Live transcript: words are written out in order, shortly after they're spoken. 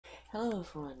Hello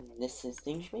everyone, this is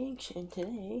Things and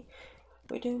today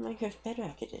we're doing Minecraft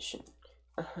Bedrock Edition.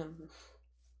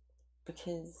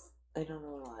 Because I don't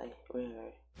know why.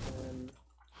 We're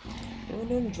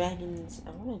doing dragons. I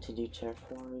wanted to do Turf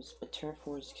Wars, but Turf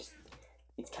Wars just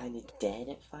it's kind of dead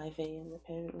at 5 a.m.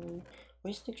 apparently.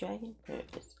 Where's the dragon? There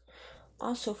it is.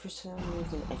 Also, for some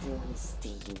reason, everyone is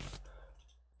Steve.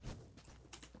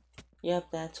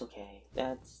 Yep, that's okay.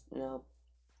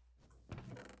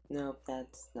 Nope,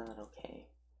 that's not okay.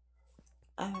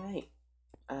 Alright.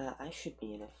 I should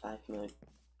be in F5 mode.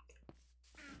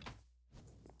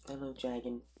 Hello,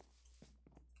 dragon.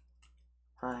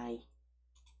 Hi.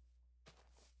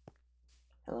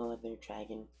 Hello, other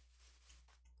dragon.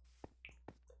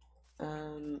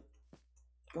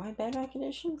 Why Bedrock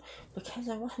Edition? Because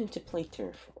I wanted to play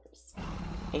Turf Wars.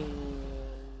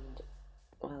 And,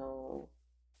 well,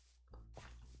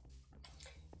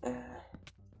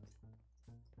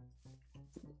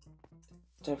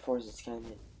 Turf Wars is kind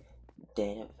of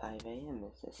dead at 5 a.m.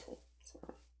 as I said, so.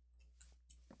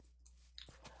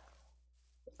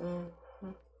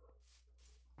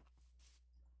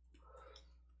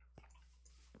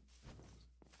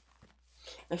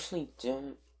 Actually,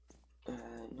 don't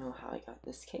know how I got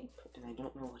this cape, and I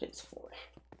don't know what it's for.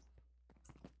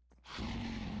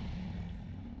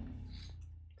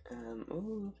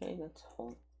 Oh, okay, that's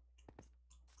whole.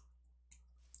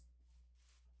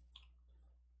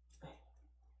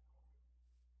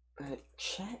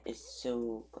 Chat is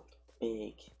so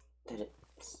big that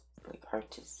it's like hard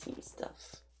to see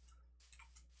stuff.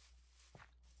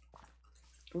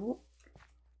 Ooh.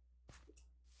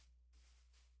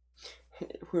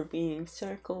 We're being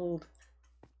circled.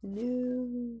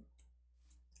 No.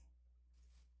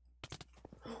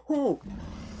 Oh.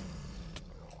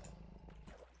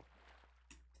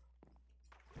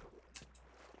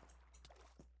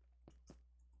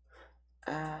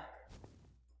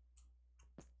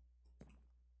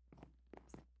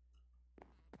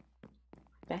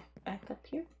 Back up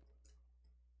here.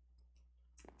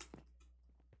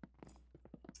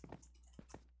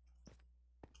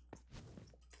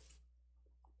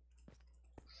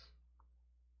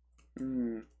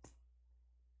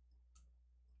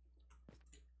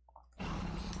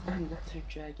 Another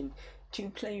dragon. 2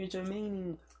 players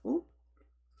remaining. Ooh.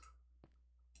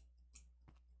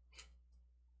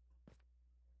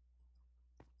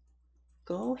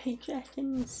 Go, hey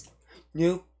dragons.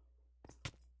 Nope.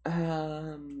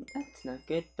 That's not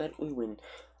good, but we win.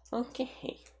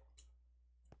 Okay.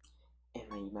 And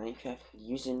my Minecraft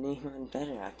username on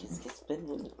Bedrock is just been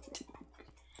removed.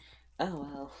 Oh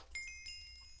well.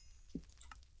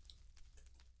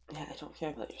 Yeah, I don't care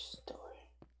about your store.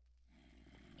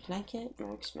 Can I get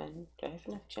marksman? Do I have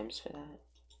enough gems for that?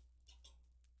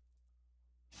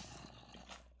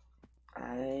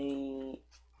 I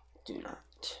do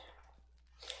not.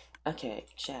 Okay,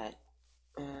 chat.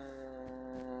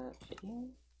 Video?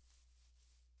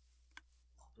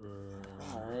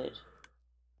 Hard.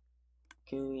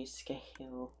 GUI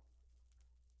scale.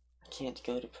 I can't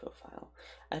go to profile.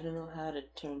 I don't know how to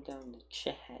turn down the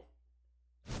chat.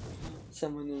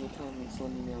 Someone in the comments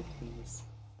let me know, please.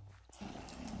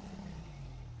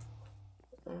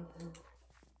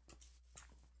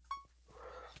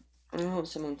 Oh,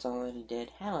 someone's already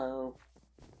dead. Hello.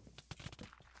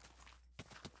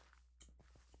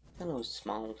 Hello,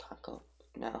 small taco.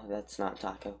 No, that's not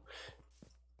taco.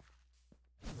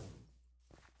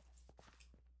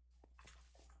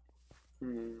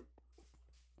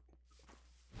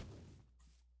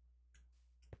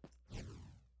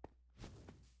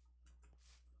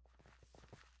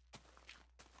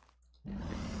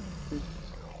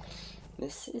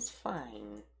 This is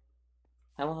fine.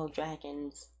 Hello,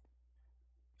 dragons.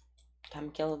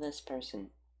 Come kill this person.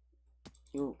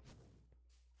 You.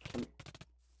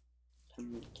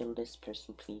 Come kill this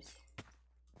person, please.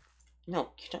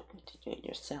 No, you don't need to do it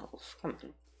yourself. Come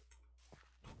on.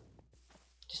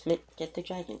 Just get the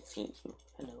dragon seed.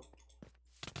 Hello.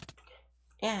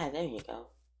 Yeah, there you go.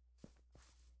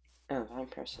 Oh, wrong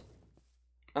person.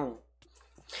 Oh.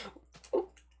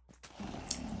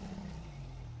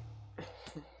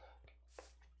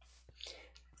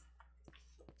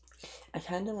 I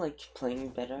kinda like playing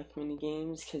Bedrock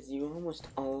minigames because you almost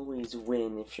always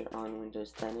win if you're on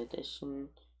Windows 10 edition.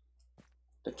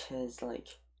 Because,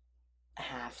 like,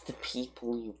 half the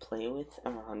people you play with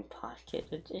are on Pocket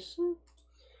edition.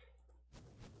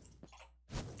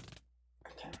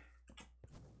 Okay.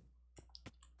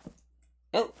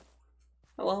 Oh!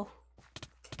 Hello.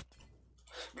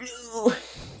 No!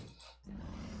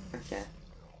 Okay.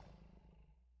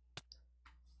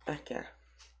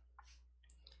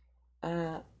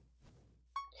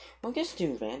 I'll just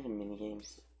do random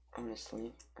minigames,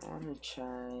 honestly. I wanna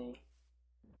try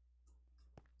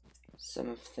some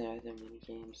of the other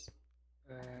minigames.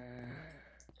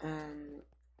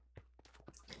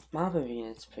 Mob Arena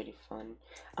is pretty fun.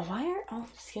 Why are all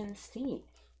the skins Steve?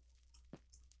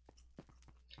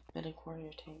 Medic,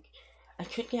 Warrior, Tank. I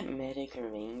could get Medic or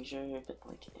Ranger, but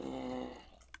like,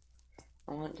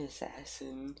 I want the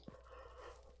Assassin.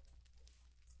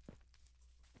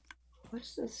 What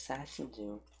does the Assassin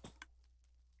do?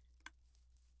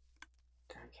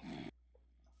 Okay.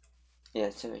 Yeah,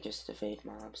 so just evade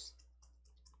mobs.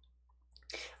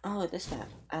 Oh, this map.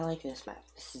 I like this map.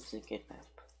 This is a good map.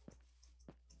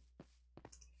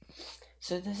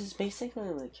 So this is basically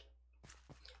like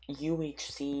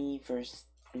UHC versus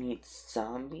meets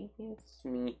zombies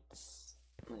meets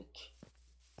like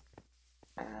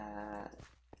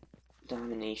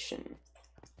domination.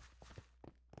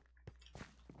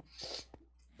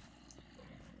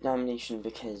 Domination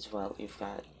because, well, you've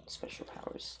got special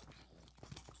powers.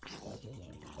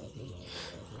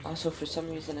 Also, for some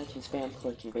reason I can spam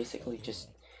click and basically just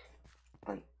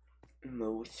like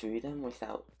mow through them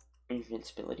without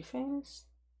invincibility frames.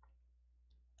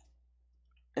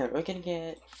 Alright, we're gonna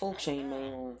get full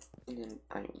chainmail and then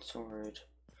iron sword.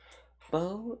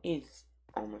 Bow is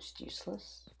almost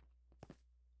useless.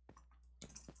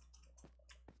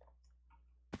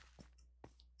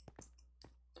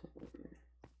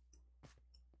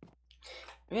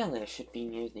 Really, I should be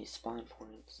near these spawn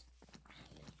points.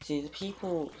 See, the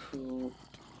people who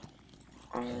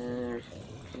are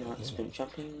not sprint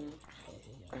jumping,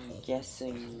 I'm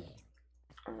guessing,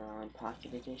 are on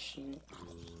Pocket Edition.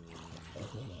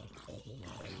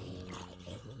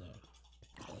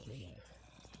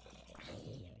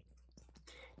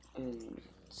 And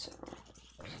so,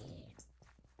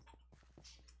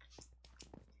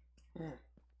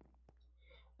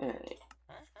 alright.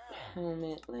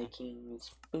 Helmet,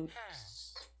 leggings,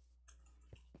 boots.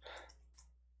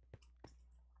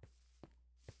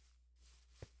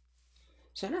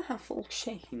 So now I have full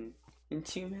chain in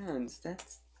 2 rounds.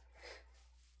 That's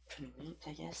pretty neat,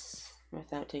 I guess,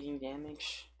 without taking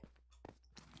damage.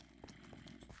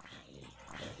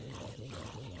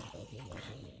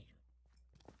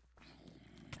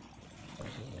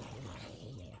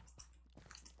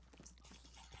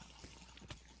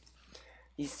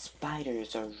 These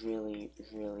spiders are really,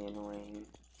 really annoying.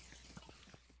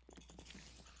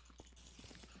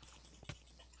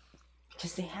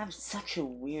 Because they have such a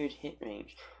weird hit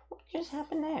range. What just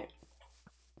happened there?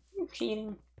 You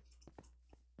cheating?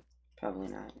 Probably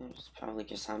not. It's probably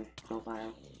just on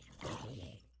mobile.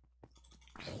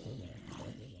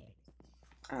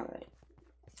 Alright.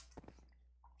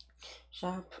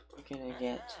 Shop, we're gonna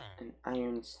get an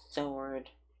iron sword.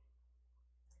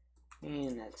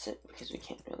 And that's it, because we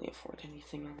can't really afford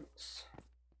anything else.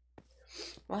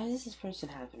 Why does this person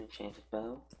have an enchanted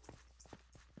bow?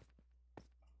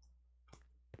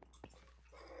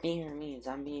 Fear me,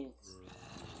 zombies.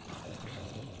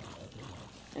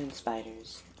 And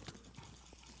spiders.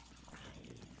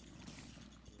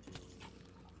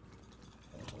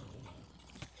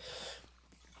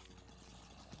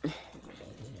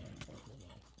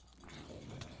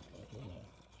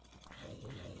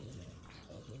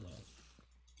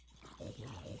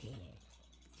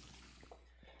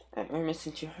 Alright, we're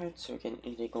missing 2 hearts, so we're gonna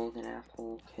eat a golden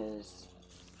apple, cause...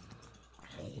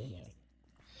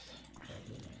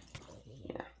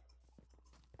 yeah.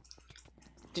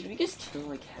 Did we just kill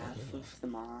like half of the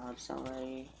mobs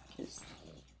already? Cause...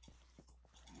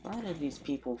 a lot of these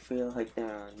people feel like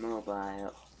they're on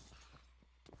mobile.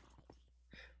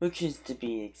 Which is to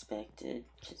be expected,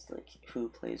 cause like, who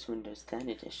plays Windows 10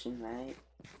 edition, right?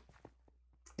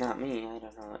 Not me, I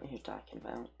don't know what you're talking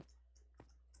about.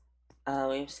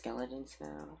 We have skeletons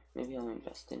now. Maybe I'll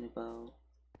invest in a bow.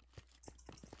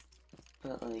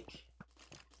 But like...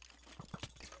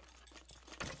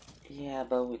 yeah,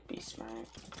 bow would be smart.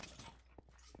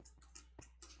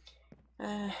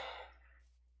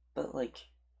 But like...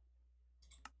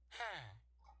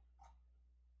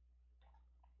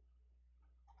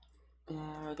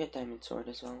 yeah, I'll get diamond sword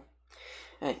as well.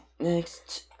 Alright,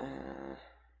 next,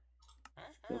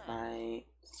 we'll buy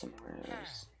some more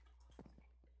arrows.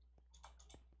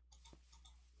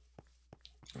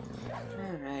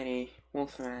 Alrighty,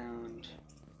 wolf round.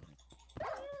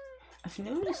 I've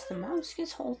noticed the mouse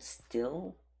gets hold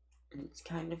still, and it's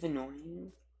kind of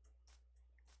annoying.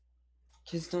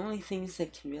 Because the only things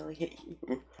that can really hit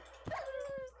you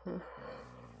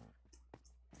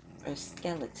are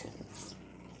skeletons.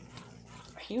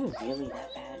 Are you really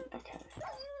that bad? Okay.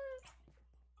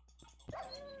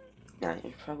 Nah,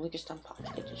 you're probably just on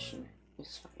Pocket Edition.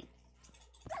 It's fine.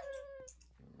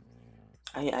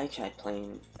 I tried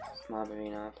playing Mob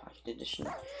Arena Pocket Edition,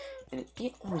 and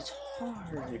it was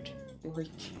hard. Like,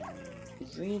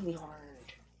 really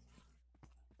hard.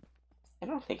 I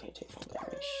don't think I take full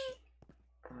damage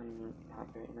on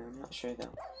Mob Arena, I'm not sure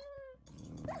though.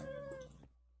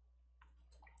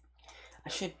 I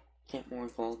should get more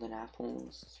golden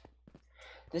apples.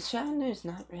 This round there's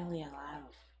not really a lot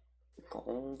of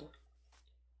gold.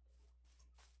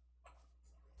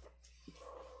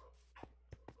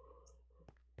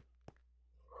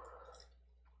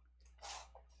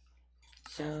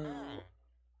 So,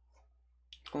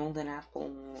 golden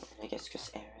apple, I guess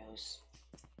just arrows.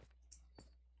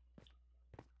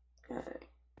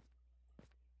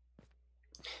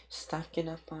 Stocking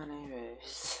up on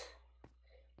arrows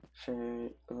for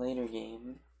a later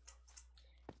game.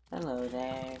 Hello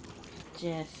there,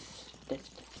 Jeff.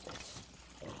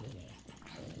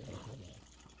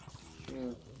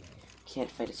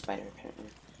 Can't fight a spider apparently.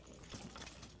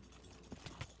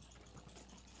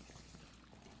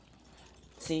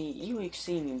 See,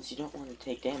 UHC means you don't want to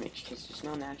take damage because there's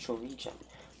no natural regen.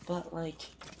 But like,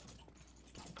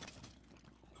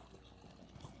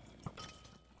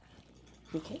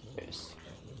 who cares?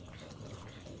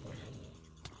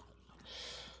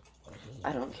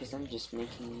 I don't, because I'm just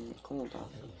making gold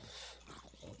off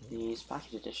of these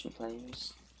Pocket Edition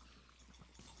players.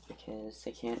 Because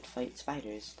they can't fight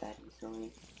spiders that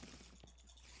easily.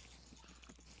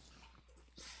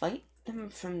 Fight them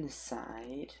from the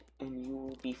side, and you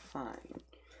will be fine.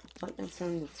 Fight them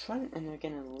from the front, and they're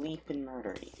gonna leap and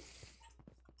murder you.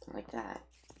 Like that.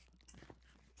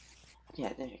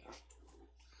 Yeah, there you go.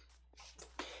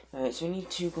 Alright, so we need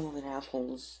 2 golden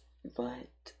apples,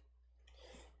 but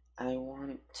I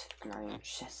want an iron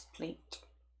chest plate.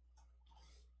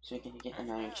 So we're gonna get an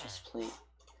iron chest plate,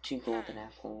 2 golden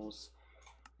apples,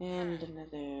 and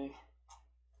another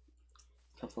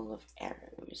couple of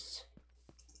arrows.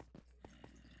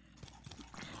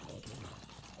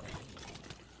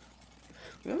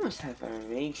 We almost have our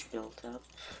rage built up.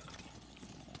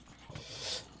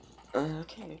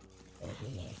 Okay.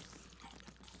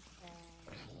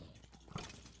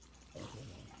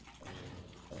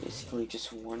 Basically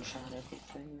just one-shot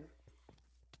everything.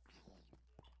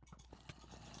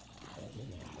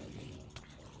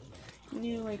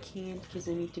 No, I can't, because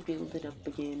I need to build it up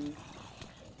again.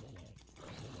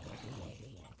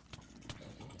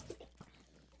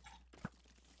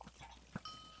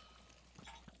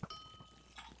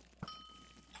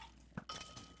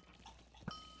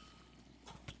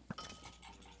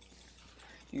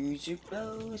 Use your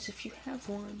bows if you have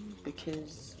one,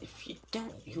 because if you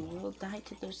don't, you will die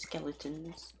to those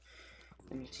skeletons.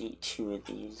 I need to eat 2 of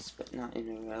these, but not in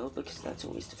a row, because that's a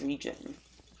waste of regen.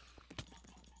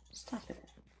 Stop it.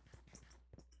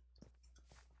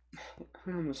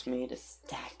 I almost made a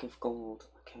stack of gold.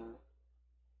 Look how.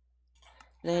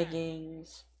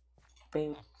 Leggings,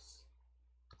 boots,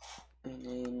 and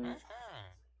then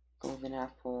golden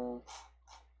apple,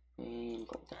 and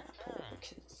golden apple,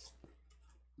 because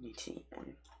I need to eat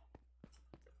one.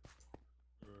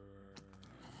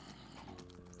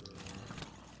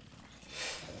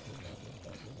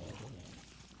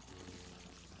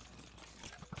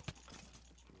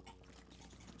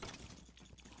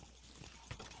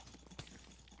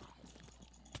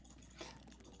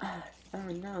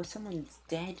 Oh no, someone's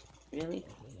dead. Really?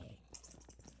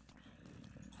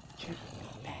 You're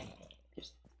bad.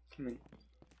 Just come in.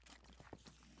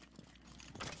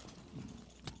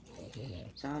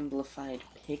 Zombified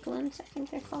piglins, I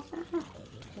think they're called now.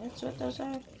 That's what those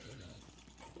are.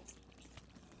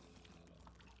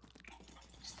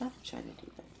 Stop trying to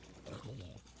do that.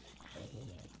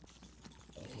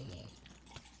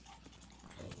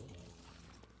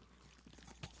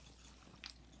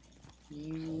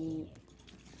 You,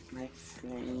 my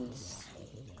friends,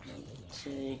 need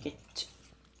to get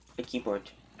a keyboard,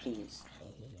 please.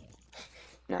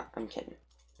 No, I'm kidding.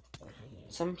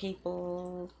 Some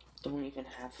people don't even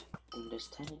have Windows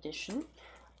 10 edition.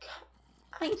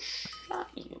 I shot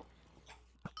you.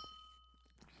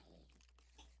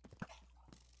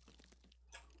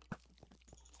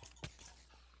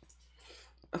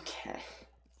 Okay.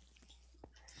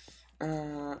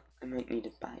 I might need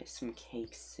to buy some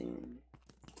cake soon.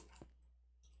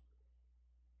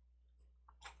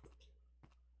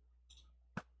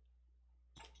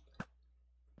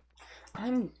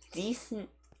 I'm decent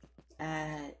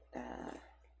at,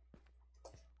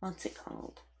 what's it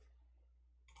called?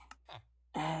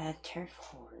 Turf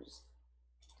wars.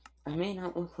 I may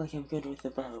not look like I'm good with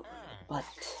a bow, but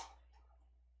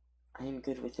I am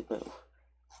good with a bow.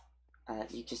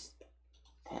 You just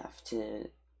have to,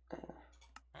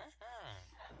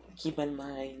 keep in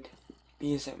mind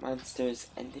These are monsters,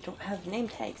 and they don't have name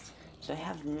tags, so I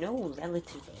have no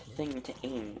relative thing to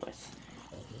aim with.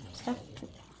 Stop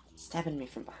stabbing me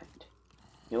from behind.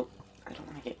 Nope, I don't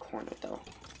want to get cornered though.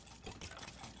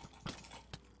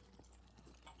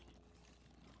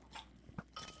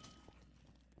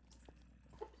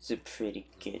 It's a pretty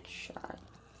good shot.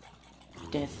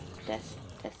 Death, death,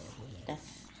 death,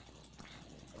 death.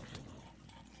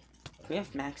 If we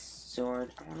have max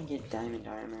sword, I want to get diamond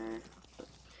armor.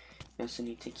 We also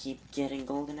need to keep getting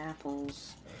golden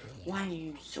apples. Why are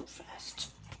you so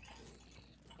fast?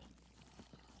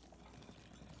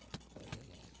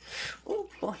 Oh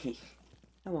boy.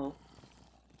 Hello.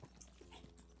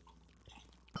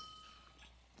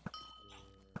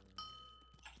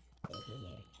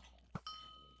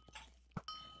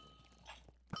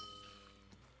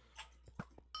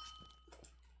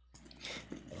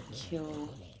 Kill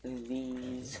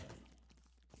these.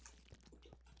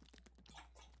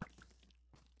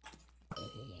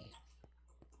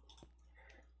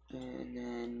 And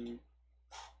then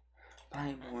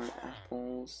buy more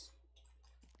apples.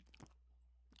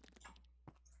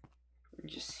 And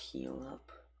just heal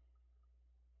up.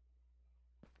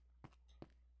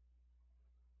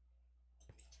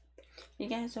 You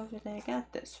guys over there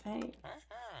got this, right?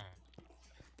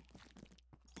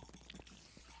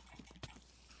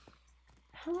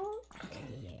 How?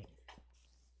 Okay.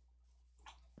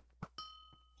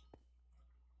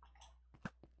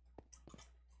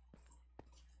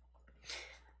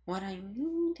 What I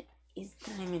need is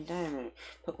diamond armor,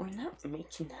 but we're not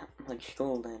making that much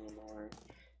gold anymore.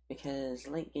 Because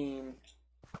late game,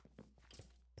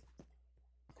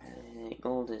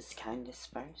 gold is kinda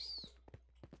sparse.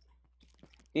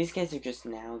 These guys are just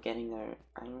now getting their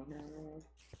iron armor,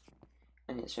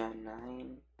 and it's round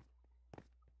 9.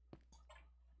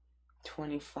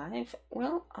 25,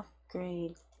 we'll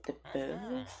upgrade the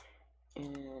bow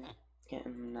and get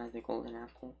another golden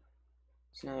apple.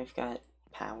 So now we've got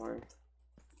power.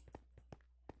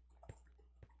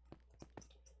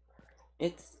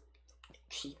 It's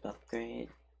cheap upgrade,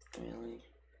 really.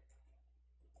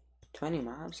 20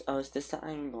 mobs? Oh, is this the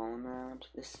iron golem round?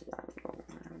 This is the iron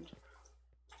golem round.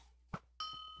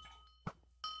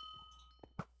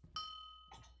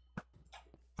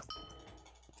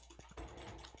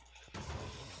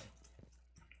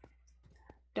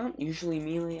 Don't usually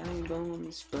melee iron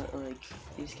golems, but like,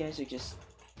 these guys are just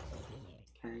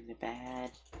kinda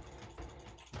bad.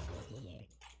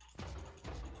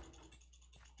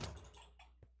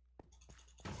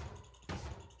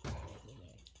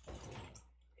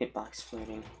 Hitbox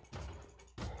flirting.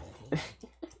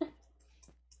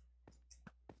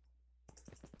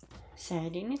 Sorry,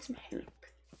 do you need some help?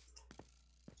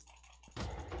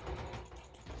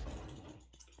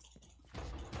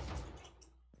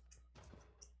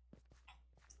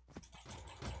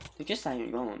 They're just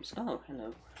iron golems. Oh,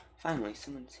 hello. Finally,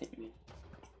 someone's hit me.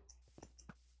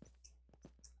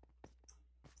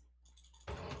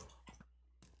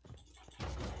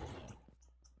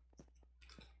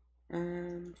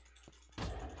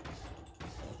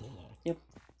 Yep.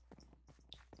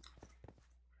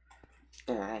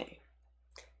 Alright.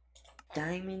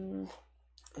 Diamond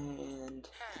and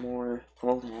more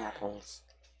golden apples.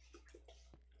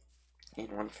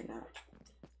 And one for now.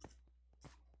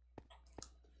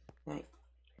 Right.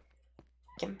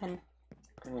 Come on.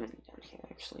 I'm gonna be down here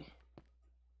actually.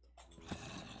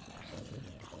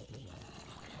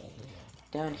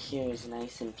 Down here is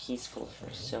nice and peaceful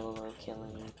for solo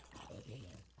killing.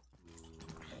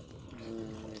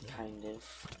 Kind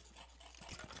of.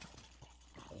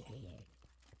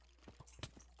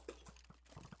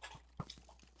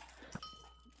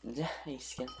 Die,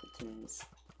 skeletons.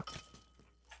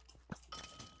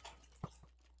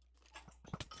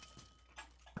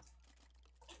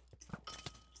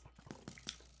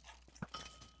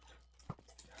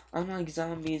 Unlike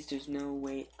zombies, there's no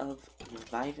way of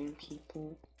reviving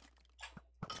people,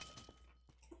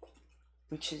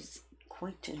 which is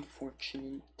quite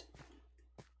unfortunate.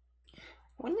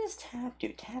 What does tab do?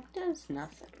 Tab does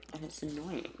nothing, and it's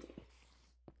annoying me.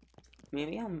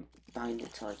 Maybe I'll bind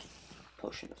it to like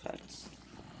potion effects.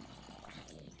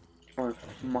 Or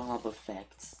mob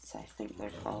effects, I think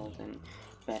they're called in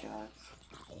Bedrock.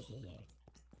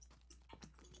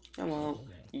 Oh well,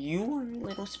 you are a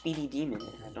little speedy demon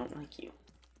and I don't like you.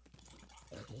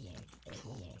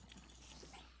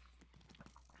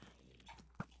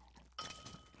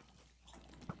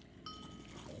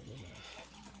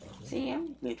 See,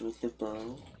 I'm good with the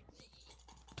bow.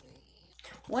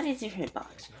 What is your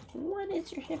hitbox? What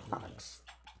is your hitbox?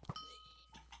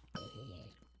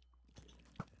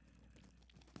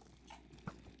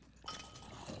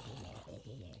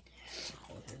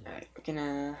 We're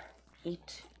gonna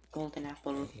eat golden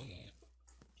apple.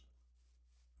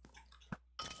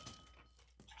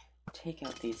 Take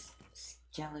out these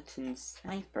skeleton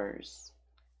snipers.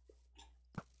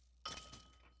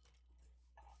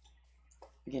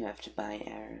 We're gonna have to buy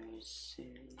arrows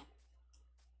soon.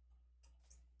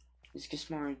 There's just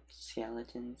more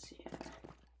skeletons, yeah.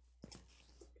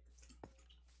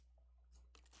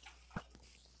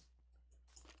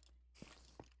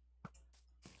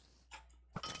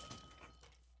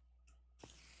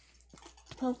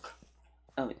 Poke.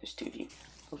 Oh, there's two of you.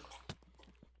 Poke.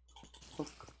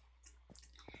 Poke.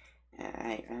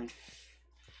 Alright,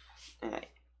 alright.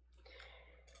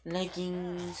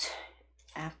 Leggings,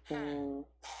 apple,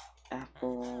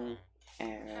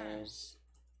 arrows,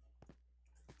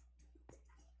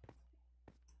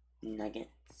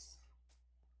 nuggets.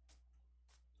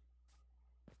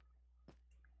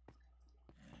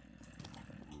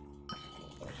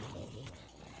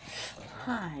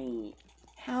 Hi.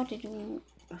 How did you...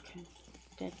 Okay.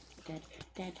 Dead.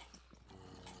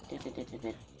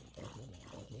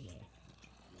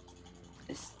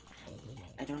 This...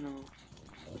 I don't know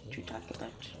what you talk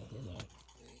about.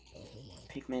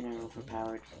 Pigmen are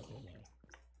overpowered.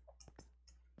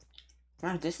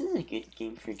 Wow, this is a good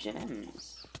game for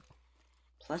gems.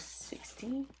 Plus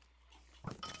 60?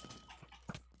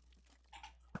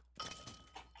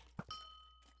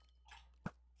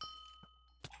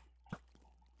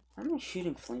 Why am I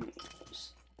shooting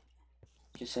flamethrowers?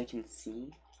 Just so I can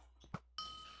see.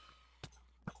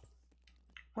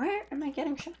 Where am I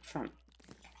getting shot from?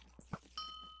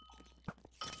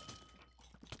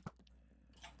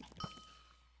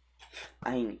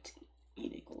 I need to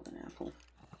eat a golden apple.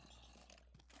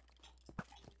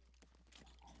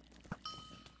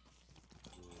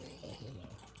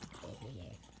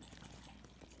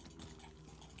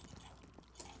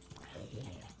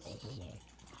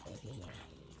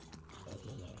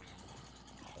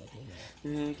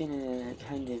 We're gonna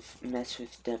kind of mess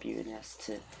with W and S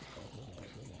to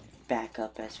back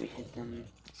up as we hit them,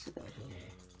 so that,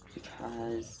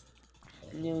 because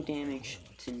no damage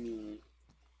to me.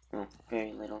 Well,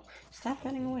 very little. Stop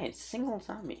running away, it's a single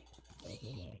zombie.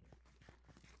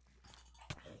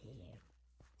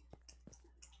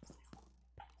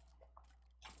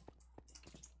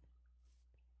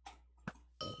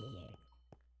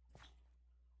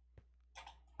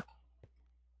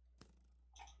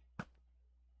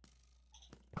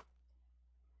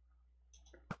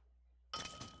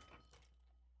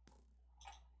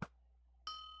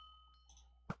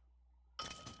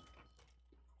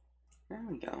 There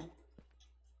we go.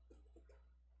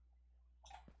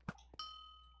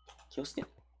 Kill still.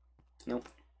 Nope.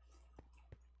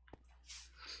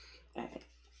 Alright.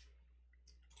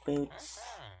 Boots.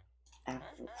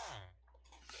 Apple.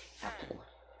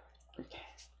 Okay.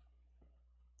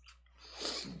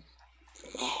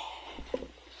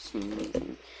 Just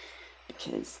moving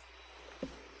because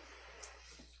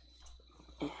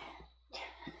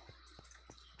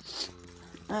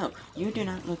oh, you do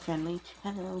not look friendly.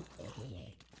 Hello.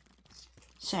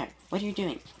 Sir, what are you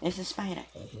doing? There's a spider.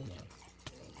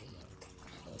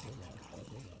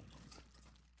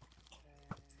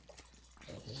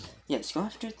 Yes, go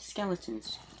after the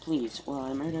skeletons, please, while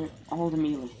I murder all the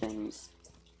melee things.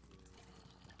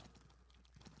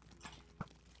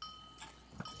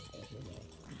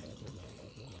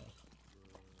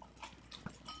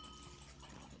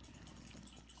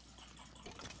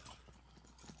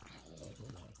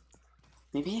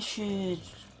 Maybe I should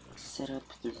set up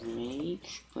the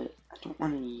rage, but I don't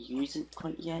want to use it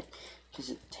quite yet, because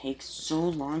it takes so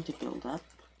long to build up.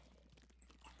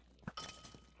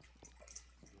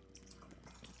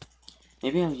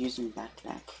 Maybe I'll use them back.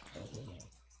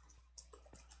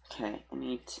 Okay, I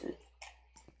need to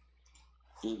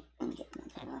eat and get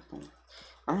another apple.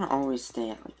 I'm gonna always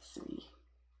stay at like 3.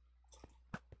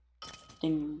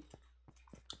 Ding.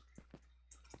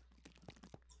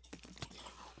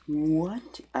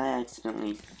 What? I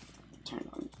accidentally turned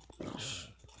on rush.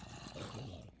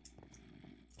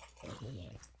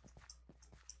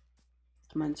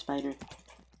 Come on, spider.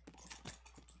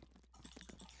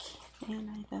 Can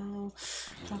I though?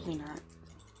 Probably not.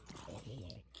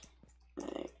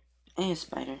 Hey,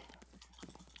 spider.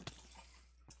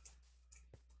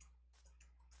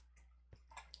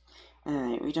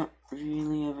 Alright, we don't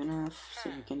really have enough, so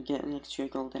we're gonna get an extra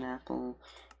golden apple,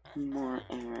 more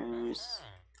arrows.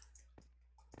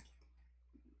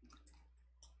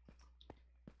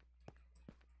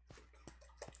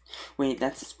 Wait,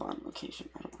 that's a spawn location.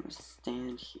 I don't want to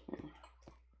stand here.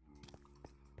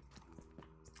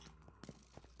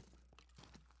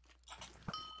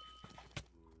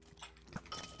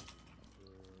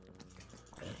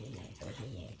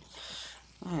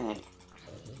 Alright.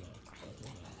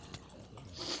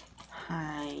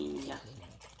 Hi.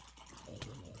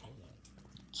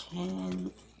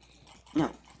 No.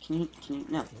 Can you,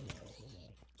 no.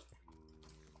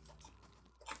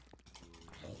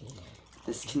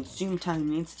 This consume time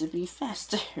needs to be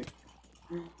faster.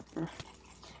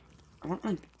 I want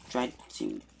my dried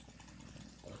seed.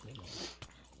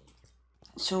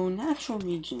 So, natural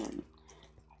regen.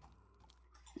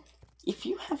 If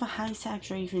you have a high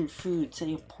saturation food,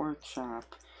 say a pork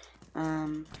chop,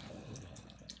 that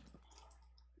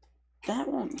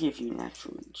won't give you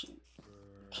natural regen.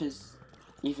 Because,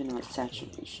 even though it's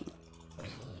saturation.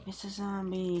 It's a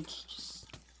zombie. Just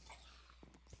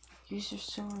use your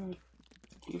sword.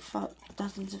 You fought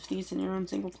dozens of these in your own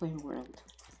single player world.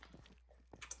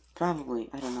 Probably.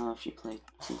 I don't know if you played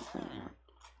single player or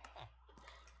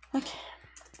not. Okay.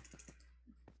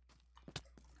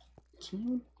 Can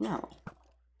you? No.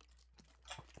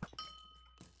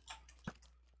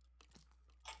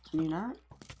 Can you not?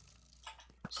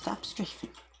 Stop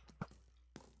strafing.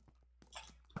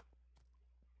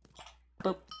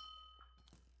 Boop.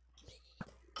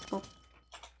 Boop.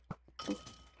 Boop.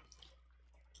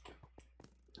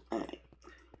 Alright.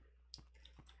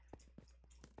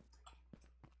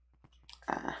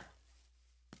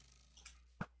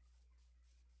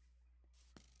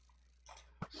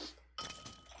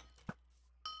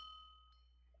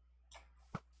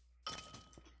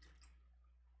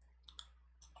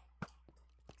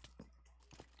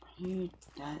 You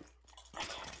that.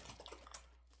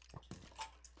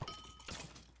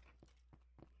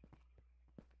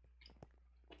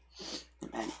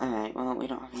 Alright, well, we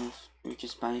don't have enough. We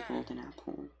just buy a golden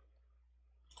apple.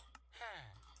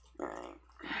 Alright.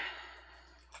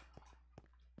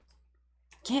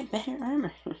 Get better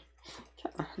armor.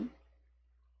 Come on.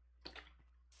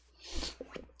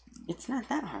 It's not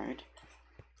that hard.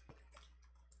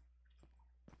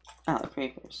 Oh,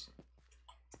 creepers.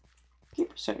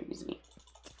 Creepers are easy.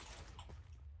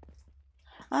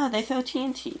 Oh, they throw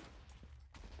TNT.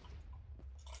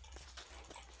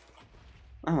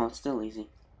 Oh, well, it's still easy.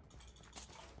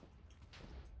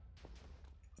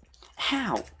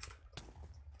 How?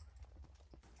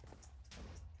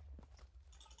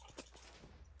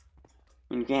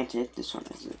 I mean, granted, this one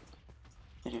has a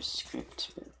better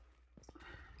script, but...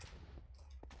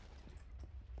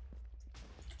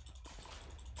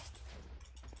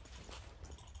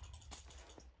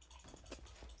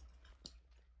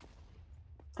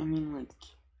 I mean, like...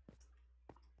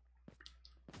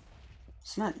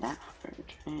 It's not that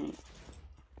hard, right?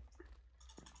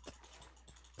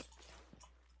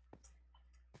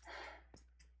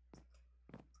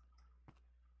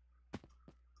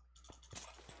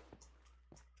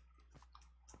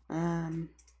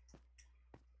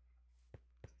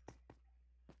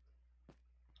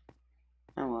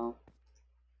 Oh well.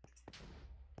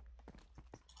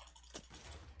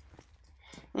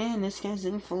 And this guy's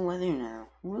in full leather now.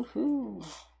 Woohoo!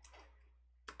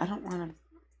 I don't want to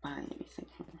buy anything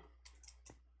here.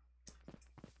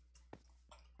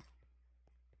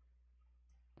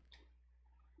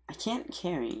 I can't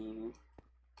carry you.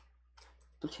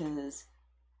 Because...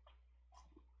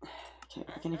 Okay,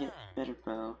 we're gonna get a better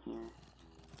bow here.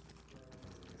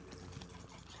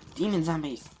 Demon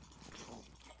zombies!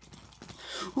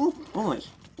 Oh boy!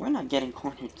 We're not getting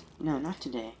cornered. No, not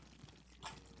today.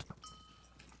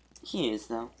 He is,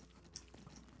 though.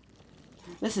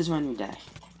 This is when we die.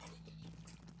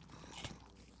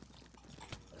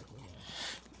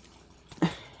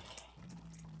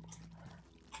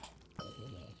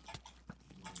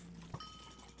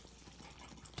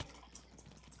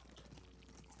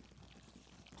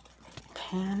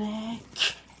 Panic!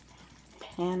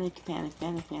 Panic, panic,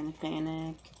 panic, panic,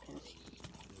 panic.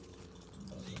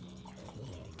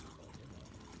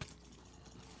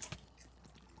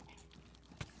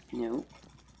 Nope.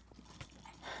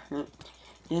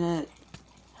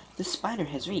 The spider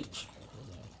has reach.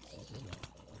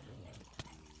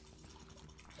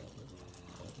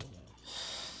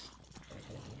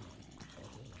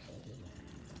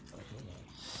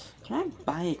 Can I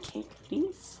buy a cake,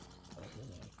 please?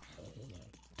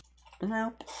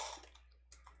 Nope.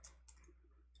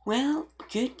 Well,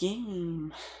 good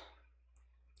game.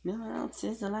 No one else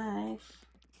is alive.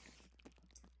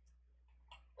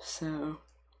 So...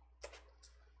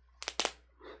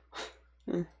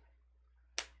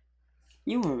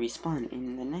 You will respawn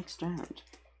in the next round.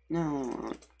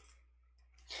 No.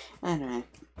 Anyway.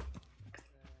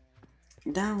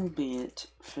 That will be it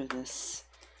for this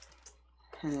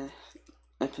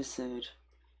episode.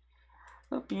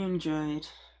 Hope you enjoyed.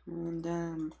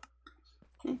 And,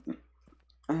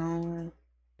 I'll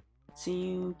see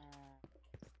you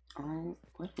all.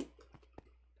 What?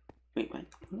 Wait, what?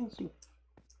 Who is you?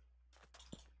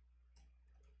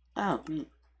 Oh, me.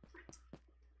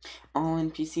 All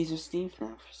NPCs are Steve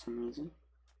now for some reason.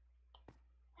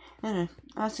 Anyway,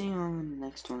 I'll see you all in the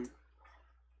next one.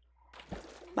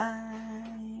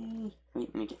 Bye. Wait,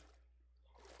 let me get.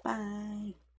 Bye.